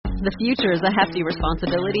The future is a hefty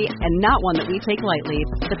responsibility and not one that we take lightly.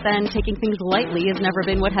 But then taking things lightly has never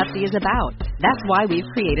been what Hefty is about. That's why we've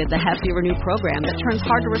created the Hefty Renew program that turns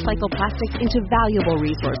hard-to-recycle plastics into valuable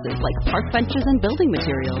resources like park benches and building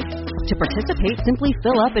materials. To participate, simply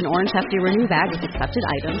fill up an orange Hefty Renew bag with accepted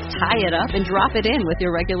items, tie it up, and drop it in with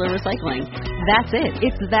your regular recycling. That's it.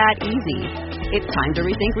 It's that easy. It's time to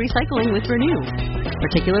rethink recycling with Renew.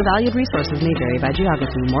 Particular valued resources may vary by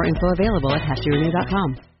geography. More info available at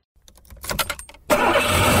heftyrenew.com.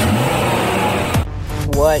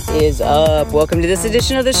 What is up? Welcome to this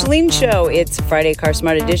edition of The Shalene Show. It's Friday Car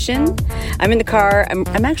Smart Edition. I'm in the car. I'm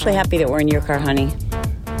actually happy that we're in your car, honey.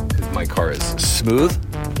 Because my car is smooth?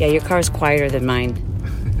 Yeah, your car is quieter than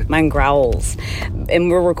mine. Mine growls.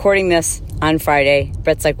 And we're recording this on Friday.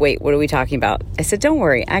 Brett's like, wait, what are we talking about? I said, don't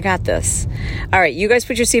worry, I got this. All right, you guys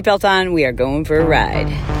put your seatbelt on. We are going for a ride.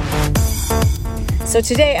 So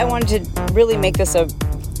today I wanted to really make this a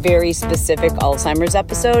very specific Alzheimer's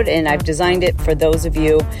episode, and I've designed it for those of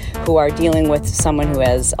you who are dealing with someone who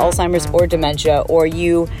has Alzheimer's or dementia, or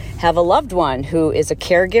you have a loved one who is a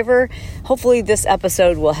caregiver. Hopefully this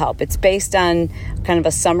episode will help. It's based on kind of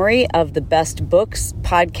a summary of the best books,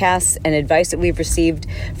 podcasts, and advice that we've received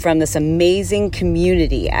from this amazing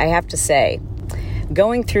community. I have to say,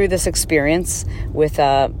 going through this experience with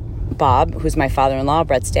Bob, who's my father-in-law,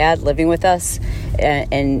 Brett's dad, living with us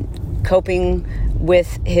and coping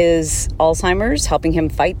with his Alzheimer's, helping him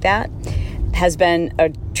fight that, has been a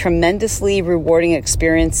tremendously rewarding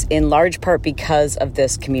experience, in large part because of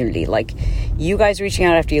this community. Like you guys reaching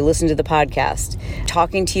out after you listen to the podcast,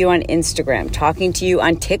 talking to you on Instagram, talking to you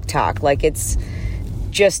on TikTok. Like it's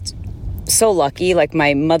just so lucky. Like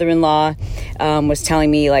my mother-in-law was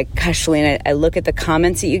telling me, like, gosh, Shalene, I look at the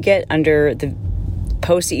comments that you get under the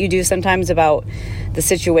posts that you do sometimes about the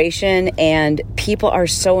situation, and people are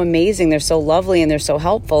so amazing. They're so lovely and they're so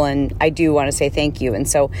helpful. And I do want to say thank you. And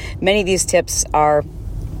so many of these tips are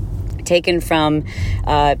taken from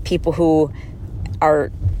people who are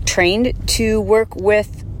trained to work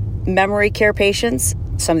with memory care patients.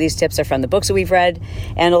 Some of these tips are from the books that we've read,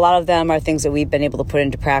 and a lot of them are things that we've been able to put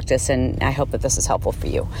into practice, and I hope that this is helpful for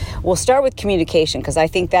you. We'll start with communication, because I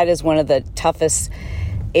think that is one of the toughest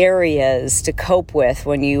areas to cope with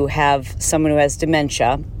when you have someone who has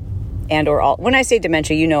dementia, and or when I say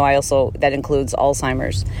dementia, that includes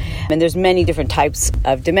Alzheimer's. And there's many different types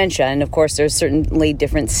of dementia, and of course there's certainly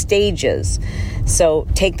different stages. So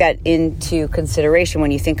take that into consideration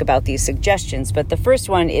when you think about these suggestions. But the first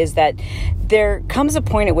one is that there comes a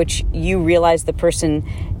point at which you realize the person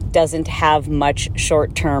doesn't have much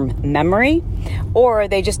short-term memory, or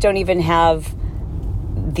they just don't even have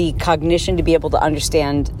the cognition to be able to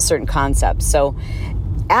understand certain concepts. So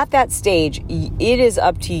at that stage, it is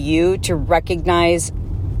up to you to recognize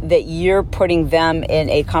that you're putting them in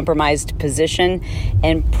a compromised position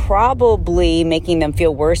and probably making them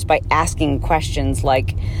feel worse by asking questions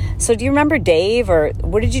like, so do you remember Dave? Or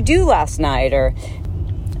what did you do last night? Or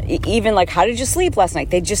even like, how did you sleep last night?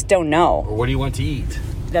 They just don't know. Or what do you want to eat?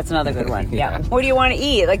 That's another good one. Yeah. What do you want to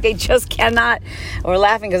eat? Like they just cannot. We're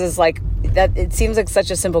laughing because it's like that. It seems like such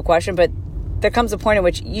a simple question, but there comes a point at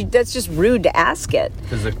which that's just rude to ask it.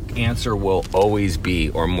 Because the answer will always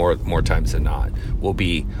be, or more times than not, will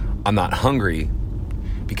be, I'm not hungry,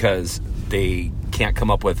 because they can't come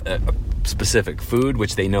up with a specific food,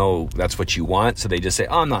 which they know that's what you want. So they just say,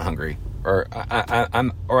 oh, I'm not hungry, or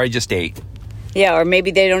I just ate. Yeah, or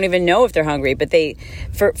maybe they don't even know if they're hungry. But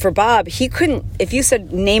for Bob, he couldn't. If you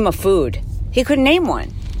said name a food, he couldn't name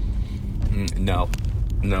one. No.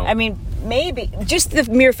 I mean, maybe just the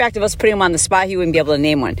mere fact of us putting him on the spot, he wouldn't be able to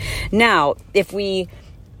name one. Now, if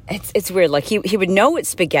it's weird. Like he would know what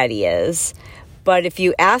spaghetti is, but if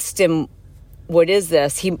you asked him, what is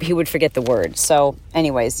this? He would forget the word. So,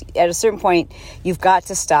 anyways, at a certain point, you've got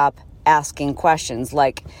to stop asking questions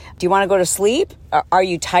like, do you want to go to sleep? Are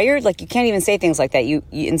you tired? Like, you can't even say things like that. You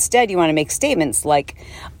instead, you want to make statements like,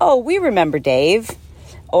 oh, we remember Dave.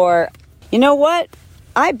 Or, you know what?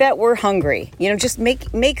 I bet we're hungry. Just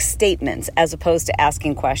make statements as opposed to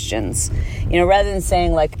asking questions. Rather than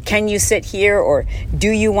saying like, can you sit here? Or do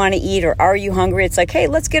you want to eat? Or are you hungry? It's like, hey,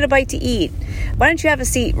 let's get a bite to eat. Why don't you have a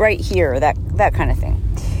seat right here? That kind of thing.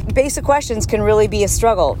 Basic questions can really be a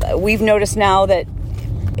struggle. We've noticed now that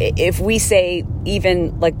if we say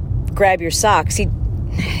even like grab your socks, he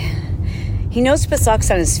knows to put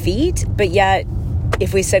socks on his feet, but yet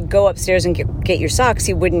if we said go upstairs and get your socks,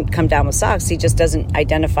 he wouldn't come down with socks. He just doesn't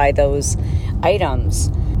identify those items.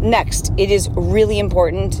 Next, it is really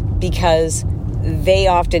important because they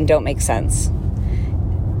often don't make sense.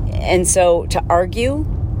 And so to argue,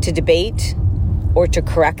 to debate, or to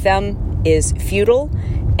correct them is futile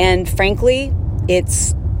And frankly,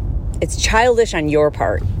 it's childish on your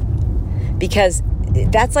part, because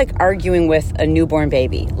that's like arguing with a newborn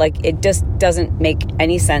baby. Like, it just doesn't make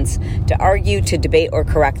any sense to argue, to debate, or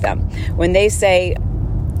correct them. When they say,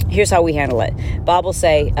 here's how we handle it. Bob will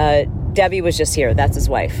say, Debbie was just here. That's his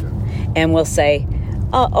wife. And we'll say,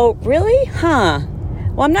 oh, really? Huh.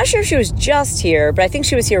 Well, I'm not sure if she was just here, but I think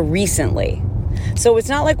she was here recently. So it's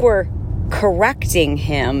not like we're correcting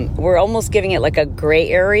him. We're almost giving it like a gray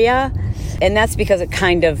area. And that's because it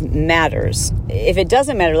kind of matters. If it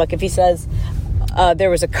doesn't matter, like if he says there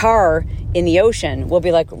was a car in the ocean, we'll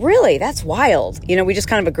be like, really? That's wild. We just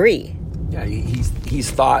kind of agree. Yeah,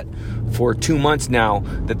 he's thought for 2 months now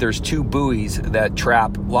that there's 2 buoys that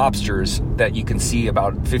trap lobsters that you can see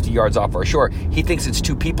about 50 yards off our shore. He thinks it's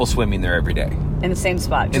 2 people swimming there every day. In the same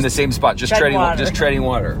spot. Just treading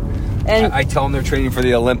water. And I tell them they're training for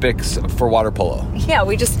the Olympics for water polo. Yeah,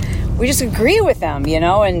 we just agree with them,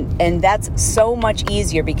 and that's so much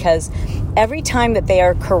easier, because every time that they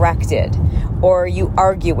are corrected, or you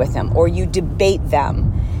argue with them, or you debate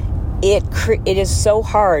them, it is so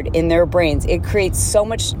hard in their brains. It creates so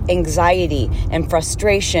much anxiety and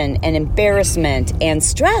frustration and embarrassment and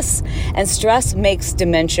stress. And stress makes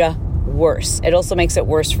dementia worse. It also makes it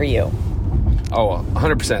worse for you. Oh,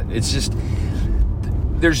 100%. It's just,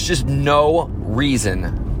 there's just no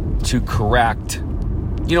reason to correct,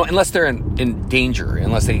 unless they're in danger,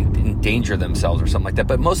 unless they endanger themselves or something like that.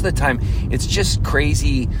 But most of the time, it's just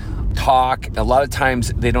crazy talk. A lot of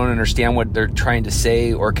times they don't understand what they're trying to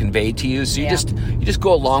say or convey to you, so you just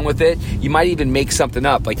go along with it. You might even make something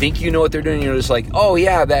up, like think you know what they're doing. You're just like, oh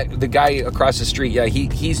yeah, that the guy across the street, yeah,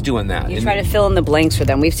 he's doing that. You try to fill in the blanks for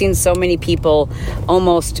them. We've seen so many people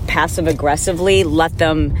almost passive aggressively let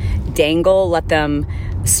them dangle, let them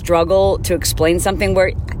struggle to explain something,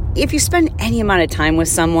 where if you spend any amount of time with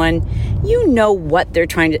someone, you know what they're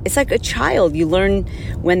trying to... It's like a child. You learn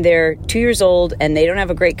when they're 2 years old and they don't have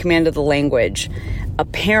a great command of the language. A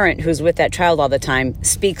parent who's with that child all the time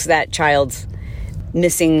speaks that child's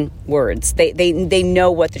missing words. They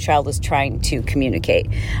know what the child is trying to communicate.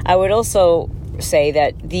 I would also say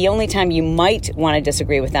that the only time you might want to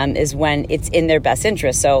disagree with them is when it's in their best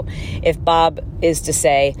interest. So if Bob is to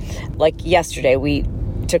say, like yesterday, we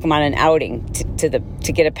took him on an outing to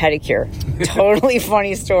get a pedicure. Totally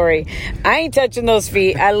funny story. I ain't touching those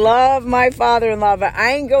feet. I love my father-in-law, but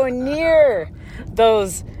I ain't going near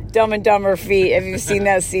those Dumb and Dumber feet. Have you seen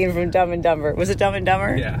that scene from Dumb and Dumber? Was it Dumb and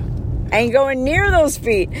Dumber? Yeah. I ain't going near those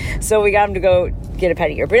feet. So we got him to go get a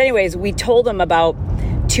pedicure. But anyways, we told him about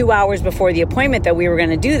 2 hours before the appointment that we were going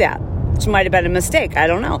to do that, which might have been a mistake. I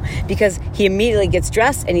don't know. Because he immediately gets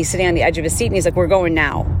dressed and he's sitting on the edge of his seat and he's like, we're going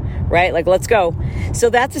now. Right? Like, let's go. So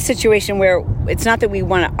that's a situation where it's not that we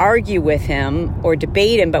want to argue with him or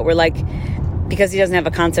debate him, but we're like, because he doesn't have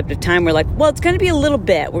a concept of time, we're like, well, it's going to be a little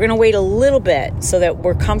bit. We're going to wait a little bit so that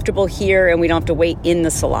we're comfortable here and we don't have to wait in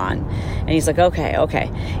the salon. And he's like, okay.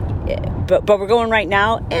 But we're going right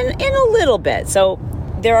now and in a little bit. So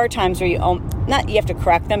there are times where you have to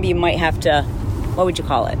correct them, but you might have to, what would you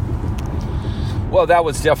call it? Well, that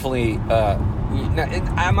was definitely...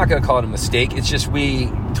 I'm not going to call it a mistake. It's just we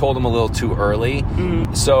told him a little too early.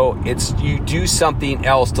 Mm-hmm. So it's you do something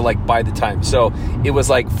else to like buy the time. So it was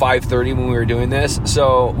like 5:30 when we were doing this.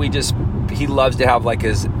 So he loves to have like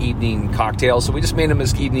his evening cocktail. So we just made him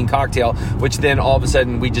his evening cocktail, which then all of a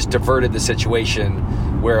sudden we just diverted the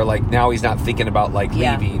situation where like now he's not thinking about like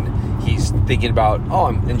leaving. He's thinking about,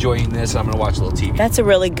 I'm enjoying this and I'm going to watch a little TV. That's a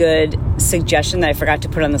really good suggestion that I forgot to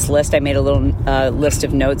put on this list. I made a little list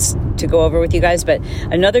of notes to go over with you guys. But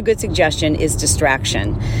another good suggestion is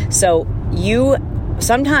distraction. So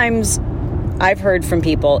sometimes I've heard from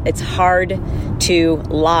people, it's hard to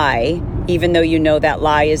lie, even though you know that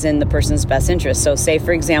lie is in the person's best interest. So say,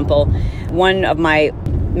 for example, one of my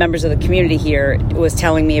members of the community here was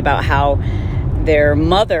telling me about how their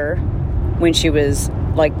mother, when she was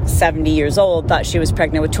like 70 years old, thought she was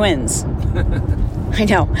pregnant with twins. I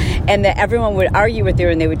know. And that everyone would argue with her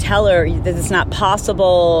and they would tell her that it's not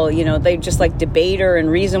possible. They just like debate her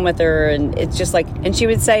and reason with her. And it's just like, and she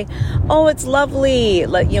would say, oh, it's lovely.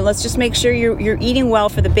 Let's just make sure you're eating well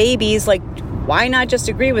for the babies. Like, why not just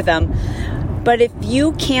agree with them? But if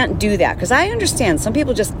you can't do that, because I understand some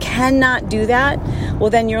people just cannot do that, well,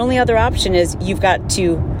 then your only other option is you've got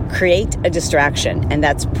to create a distraction, and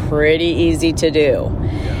that's pretty easy to do.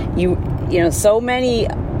 So many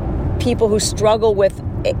people who struggle with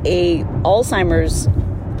a Alzheimer's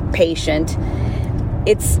patient,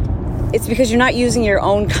 it's because you're not using your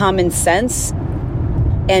own common sense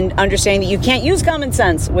and understanding that you can't use common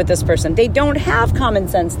sense with this person. They don't have common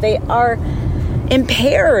sense. They are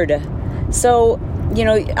impaired. So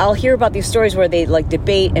I'll hear about these stories where they like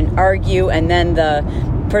debate and argue, and then the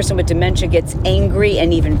person with dementia gets angry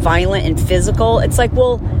and even violent and physical. It's like,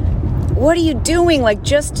 well, what are you doing? Like,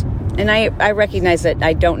 and I recognize that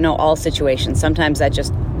I don't know all situations. Sometimes that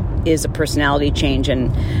just is a personality change,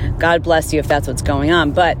 and God bless you if that's what's going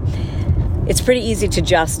on. But it's pretty easy to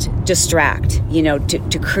just distract,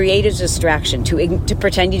 to create a distraction, to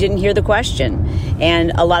pretend you didn't hear the question.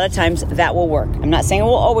 And a lot of times that will work. I'm not saying it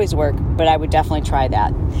will always work, but I would definitely try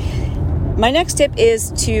that. My next tip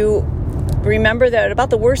is to remember that about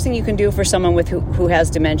the worst thing you can do for someone who has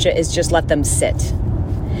dementia is just let them sit.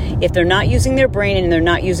 If they're not using their brain and they're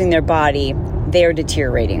not using their body, they are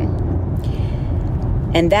deteriorating.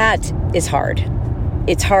 And that is hard.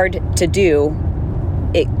 It's hard to do.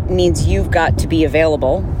 It means you've got to be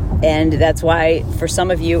available. And that's why for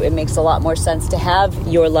some of you, it makes a lot more sense to have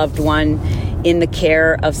your loved one in the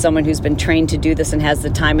care of someone who's been trained to do this and has the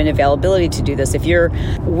time and availability to do this. If you're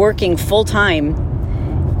working full time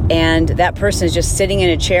and that person is just sitting in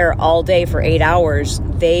a chair all day for 8 hours,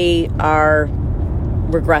 they are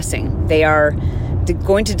regressing. They are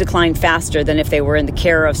going to decline faster than if they were in the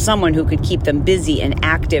care of someone who could keep them busy and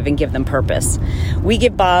active and give them purpose. We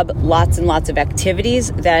give Bob lots and lots of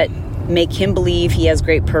activities that make him believe he has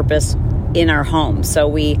great purpose in our home. So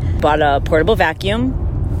we bought a portable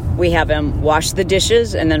vacuum. We have him wash the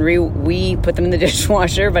dishes, and then we put them in the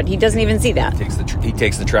dishwasher, but he doesn't even see that. He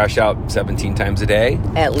takes the trash out 17 times a day.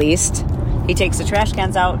 At least. He takes the trash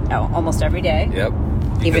cans out almost every day. Yep.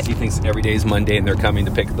 Because he thinks every day is Monday and they're coming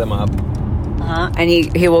to pick them up. And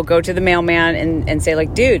he will go to the mailman and say,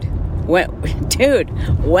 like, dude, when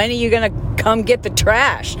are you going to come get the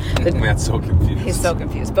trash? The man's so confused. He's so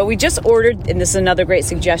confused. But we just ordered, and this is another great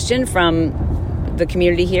suggestion from the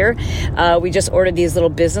community here. We just ordered these little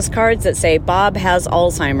business cards that say, Bob has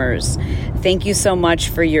Alzheimer's. Thank you so much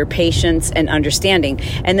for your patience and understanding.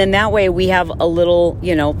 And then that way we have a little,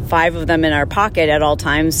 5 of them in our pocket at all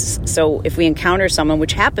times. So if we encounter someone,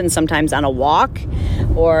 which happens sometimes on a walk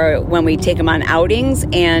or when we take him on outings,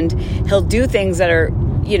 and he'll do things that are,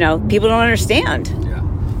 people don't understand.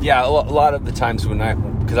 Yeah. A lot of the times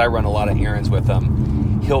because I run a lot of errands with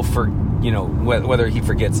him, he'll whether he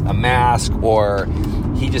forgets a mask or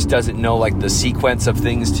he just doesn't know like the sequence of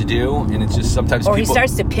things to do, and it's just sometimes he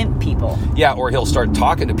starts to pimp people. Yeah, or he'll start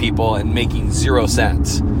talking to people and making 0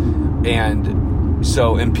 sense, and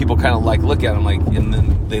people kind of like look at him like, and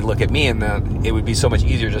then they look at me, and then it would be so much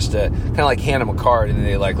easier just to kind of like hand them a card, and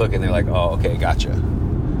they like look and they're like, oh, okay, gotcha.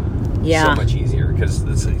 Yeah, so much easier because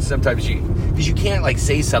sometimes you can't like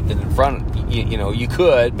say something in front. You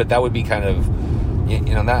could, but that would be kind of.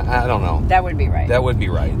 That I don't know. That would be right. That would be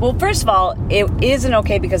right. Well, first of all, it isn't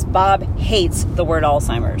okay because Bob hates the word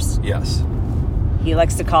Alzheimer's. Yes. He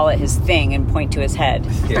likes to call it his thing and point to his head.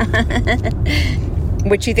 Yeah.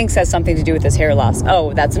 Which he thinks has something to do with his hair loss.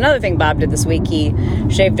 Oh, that's another thing Bob did this week. He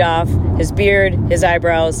shaved off his beard, his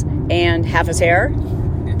eyebrows, and half his hair.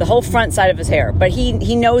 The whole front side of his hair. But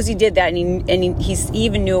he knows he did that, and he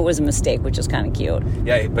even knew it was a mistake, which is kind of cute.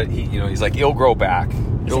 Yeah, but he's like, it'll grow back.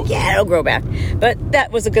 He's like, yeah, it'll grow back. But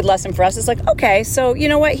that was a good lesson for us. It's like, okay, so you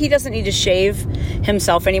know what? He doesn't need to shave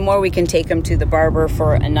himself anymore. We can take him to the barber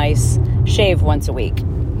for a nice shave once a week.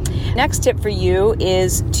 Next tip for you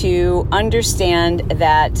is to understand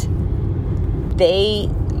that they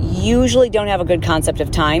usually don't have a good concept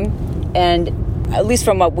of time. And at least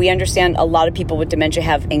from what we understand, a lot of people with dementia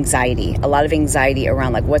have anxiety, a lot of anxiety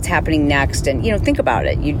around like what's happening next. And, think about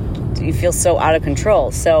it. You feel so out of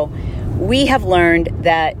control. So we have learned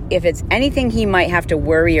that if it's anything he might have to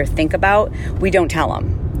worry or think about, we don't tell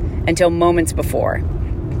him until moments before.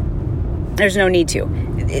 There's no need to.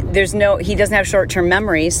 He doesn't have short-term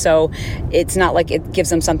memory, so it's not like it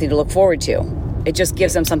gives him something to look forward to. It just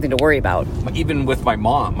gives him something to worry about. Even with my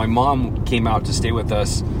mom came out to stay with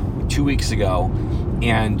us 2 weeks ago,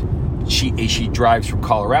 and she drives from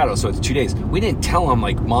Colorado, so it's 2 days. We didn't tell him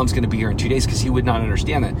like mom's going to be here in 2 days because he would not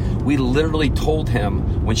understand that. We literally told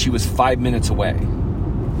him when she was 5 minutes away.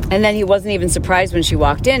 And then he wasn't even surprised when she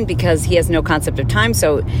walked in because he has no concept of time,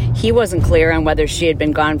 so he wasn't clear on whether she had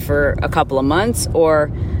been gone for a couple of months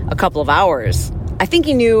or a couple of hours. I think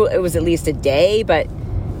he knew it was at least a day, but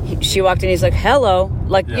she walked in, he's like, hello,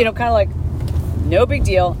 like, kind of like, no big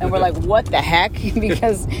deal. And we're like, what the heck?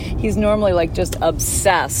 Because he's normally like just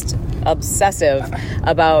obsessive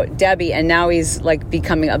about Debbie, and now he's like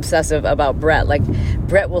becoming obsessive about Brett. Like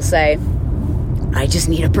Brett will say, I just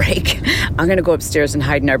need a break. I'm going to go upstairs and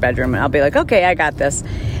hide in our bedroom. And I'll be like, okay, I got this.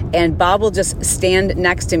 And Bob will just stand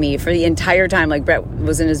next to me for the entire time. Like, Brett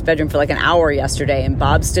was in his bedroom for like an hour yesterday, and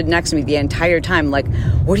Bob stood next to me the entire time. Like,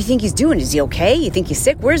 what do you think he's doing? Is he okay? You think he's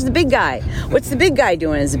sick? Where's the big guy? What's the big guy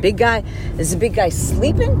doing? Is the big guy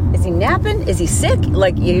sleeping? Is he napping? Is he sick?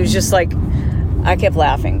 Like, he was just like, I kept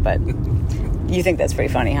laughing, but you think that's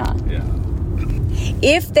pretty funny, huh? Yeah.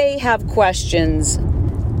 If they have questions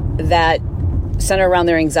that center around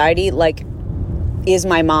their anxiety, like, is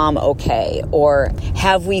my mom okay? Or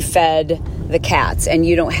have we fed the cats and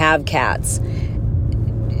you don't have cats?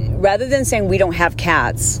 Rather than saying we don't have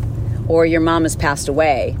cats or your mom has passed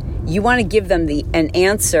away, you want to give them an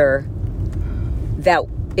answer that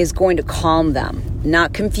is going to calm them,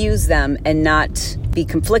 not confuse them, and not be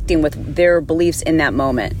conflicting with their beliefs in that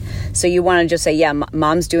moment. So you want to just say, yeah,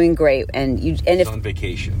 mom's doing great. And if on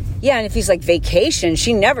vacation. Yeah, and if he's like, vacation,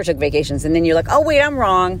 she never took vacations. And then you're like, oh, wait, I'm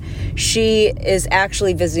wrong. She is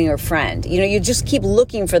actually visiting her friend. You know, you just keep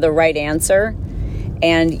looking for the right answer,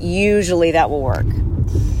 and usually that will work.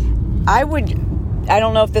 I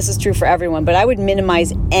don't know if this is true for everyone, but I would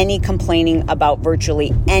minimize any complaining about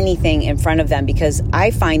virtually anything in front of them, because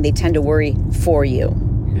I find they tend to worry for you.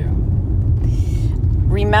 Yeah.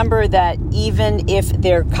 Remember that even if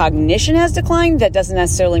their cognition has declined, that doesn't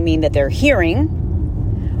necessarily mean that their hearing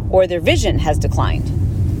or their vision has declined.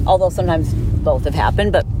 Although sometimes both have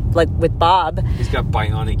happened, but like with Bob, he's got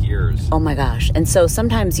bionic ears. Oh my gosh. And so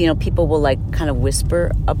sometimes, people will like kind of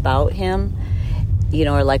whisper about him,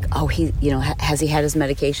 or like, oh, he, has he had his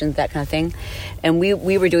medications, that kind of thing. And we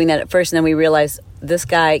were doing that at first, and then we realized this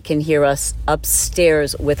guy can hear us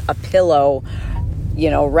upstairs with a pillow,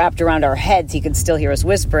 wrapped around our heads. He can still hear us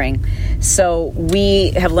whispering. So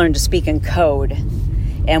we have learned to speak in code.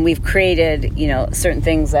 And we've created, certain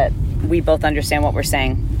things that we both understand what we're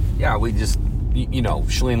saying. Yeah, we just,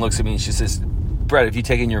 Shalene looks at me and she says, Brett, have you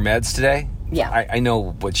taken your meds today? Yeah. I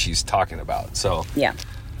know what she's talking about, so. Yeah.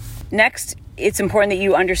 Next, it's important that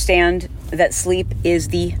you understand that sleep is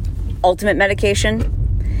the ultimate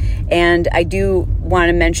medication. And I do want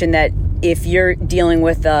to mention that if you're dealing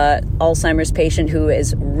with an Alzheimer's patient who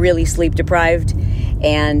is really sleep deprived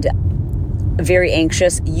and very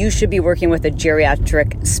anxious, you should be working with a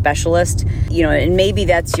geriatric specialist, and maybe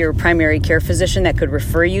that's your primary care physician that could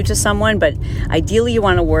refer you to someone, but ideally you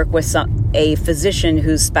want to work with a physician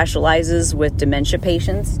who specializes with dementia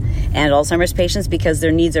patients and Alzheimer's patients, because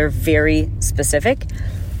their needs are very specific.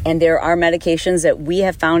 And there are medications that we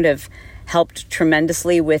have found have helped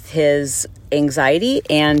tremendously with his anxiety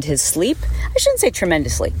and his sleep. I shouldn't say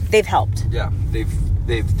tremendously. They've helped. Yeah,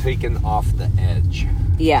 they've taken off the edge.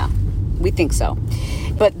 Yeah. We think so.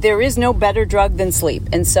 But there is no better drug than sleep.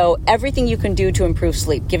 And so everything you can do to improve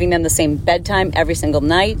sleep, giving them the same bedtime every single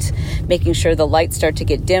night, making sure the lights start to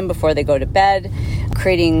get dim before they go to bed,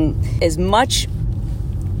 creating as much,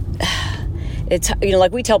 it's,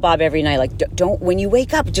 like we tell Bob every night, like, don't, when you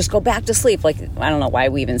wake up, just go back to sleep. Like, I don't know why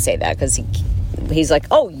we even say that, because he's like,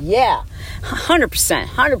 oh yeah,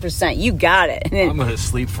 100%, you got it. And then, I'm going to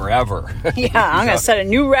sleep forever. Yeah, I'm going to set a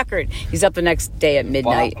new record. He's up the next day at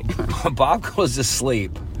midnight. Bob goes to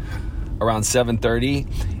sleep around 7:30,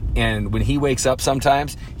 and when he wakes up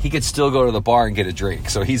sometimes, he could still go to the bar and get a drink.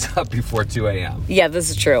 So he's up before 2 a.m. Yeah, this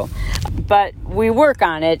is true. But we work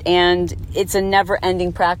on it, and it's a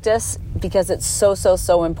never-ending practice because it's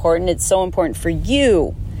so important. It's so important for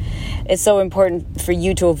you. It's so important for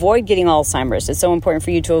you to avoid getting Alzheimer's. It's so important for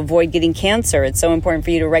you to avoid getting cancer. It's so important for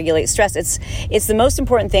you to regulate stress. It's the most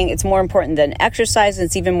important thing. It's more important than exercise, and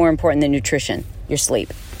it's even more important than nutrition, your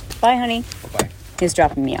sleep. Bye, honey. Bye-bye. He's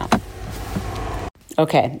dropping me off.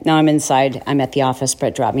 Okay, now I'm inside. I'm at the office.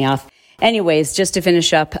 Brett dropped me off. Anyways, just to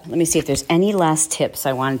finish up, let me see if there's any last tips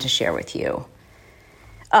I wanted to share with you.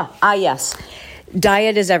 Yes.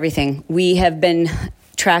 Diet is everything. We have been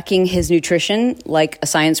tracking his nutrition like a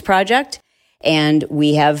science project, and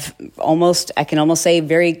we have I can almost say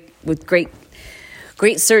with great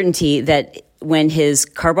certainty that when his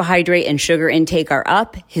carbohydrate and sugar intake are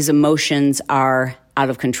up, his emotions are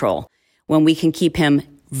out of control. When we can keep him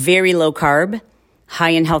very low carb,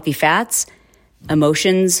 high in healthy fats,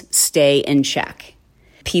 emotions stay in check.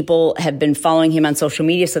 People have been following him on social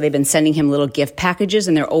media, so they've been sending him little gift packages,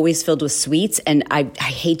 and they're always filled with sweets. And I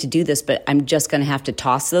hate to do this, but I'm just going to have to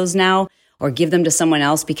toss those now or give them to someone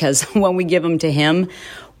else, because when we give them to him,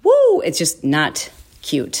 it's just not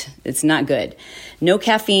cute. It's not good. No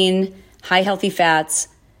caffeine, high healthy fats,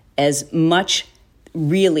 as much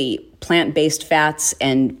really plant-based fats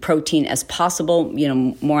and protein as possible,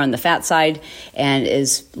 more on the fat side, and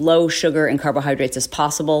as low sugar and carbohydrates as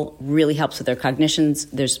possible. Really helps with their cognitions.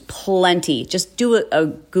 There's plenty. Just do a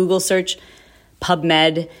Google search,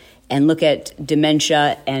 PubMed, and look at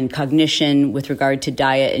dementia and cognition with regard to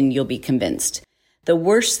diet, and you'll be convinced. The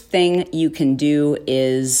worst thing you can do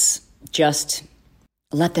is just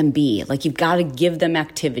let them be. Like, you've got to give them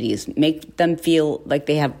activities, make them feel like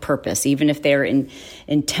they have purpose, even if they're in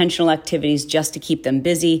intentional activities just to keep them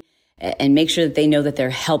busy, and make sure that they know that they're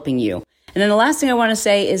helping you. And then the last thing I want to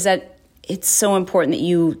say is that it's so important that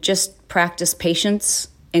you just practice patience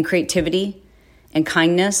and creativity and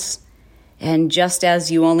kindness. And just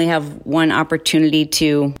as you only have one opportunity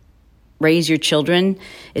to raise your children,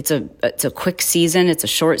 it's a quick season, it's a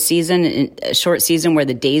short season where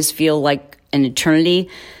the days feel like an eternity.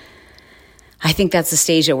 I think that's the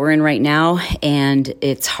stage that we're in right now, and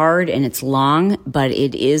it's hard and it's long, but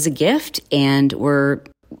it is a gift, and we're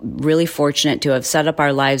really fortunate to have set up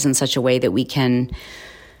our lives in such a way that we can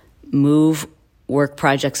move work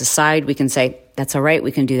projects aside. We can say, that's all right,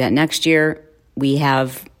 we can do that next year. We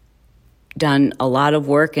have done a lot of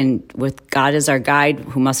work, and with God as our guide,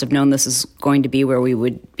 who must have known this is going to be where we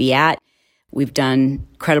would be at, we've done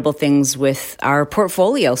incredible things with our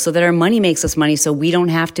portfolio so that our money makes us money, so we don't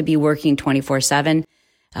have to be working 24/7.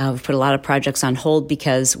 We've put a lot of projects on hold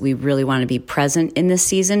because we really want to be present in this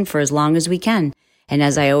season for as long as we can. And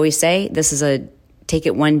as I always say, this is a take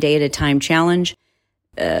it one day at a time challenge.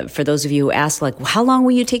 For those of you who ask, like, well, how long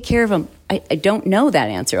will you take care of them? I don't know that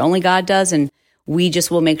answer. Only God does, and we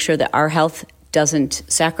just will make sure that our health doesn't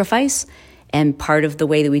sacrifice. And part of the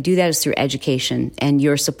way that we do that is through education and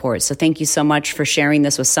your support. So thank you so much for sharing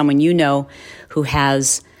this with someone you know who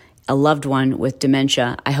has a loved one with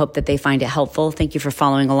dementia. I hope that they find it helpful. Thank you for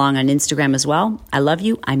following along on Instagram as well. I love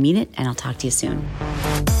you. I mean it. And I'll talk to you soon.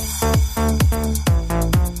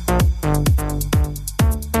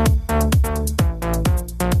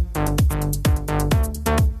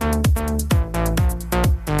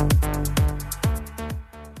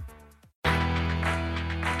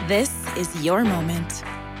 This is your moment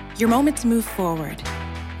to move forward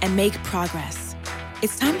and make progress.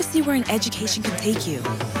 It's time to see where an education can take you.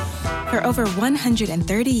 For over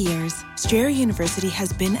 130 years, Strayer University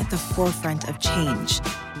has been at the forefront of change,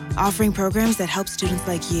 offering programs that help students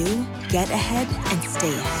like you get ahead and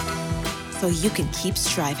stay ahead, so you can keep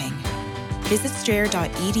striving. Visit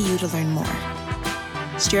strayer.edu to learn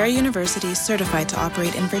more. Strayer University is certified to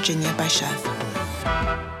operate in Virginia by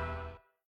Chev.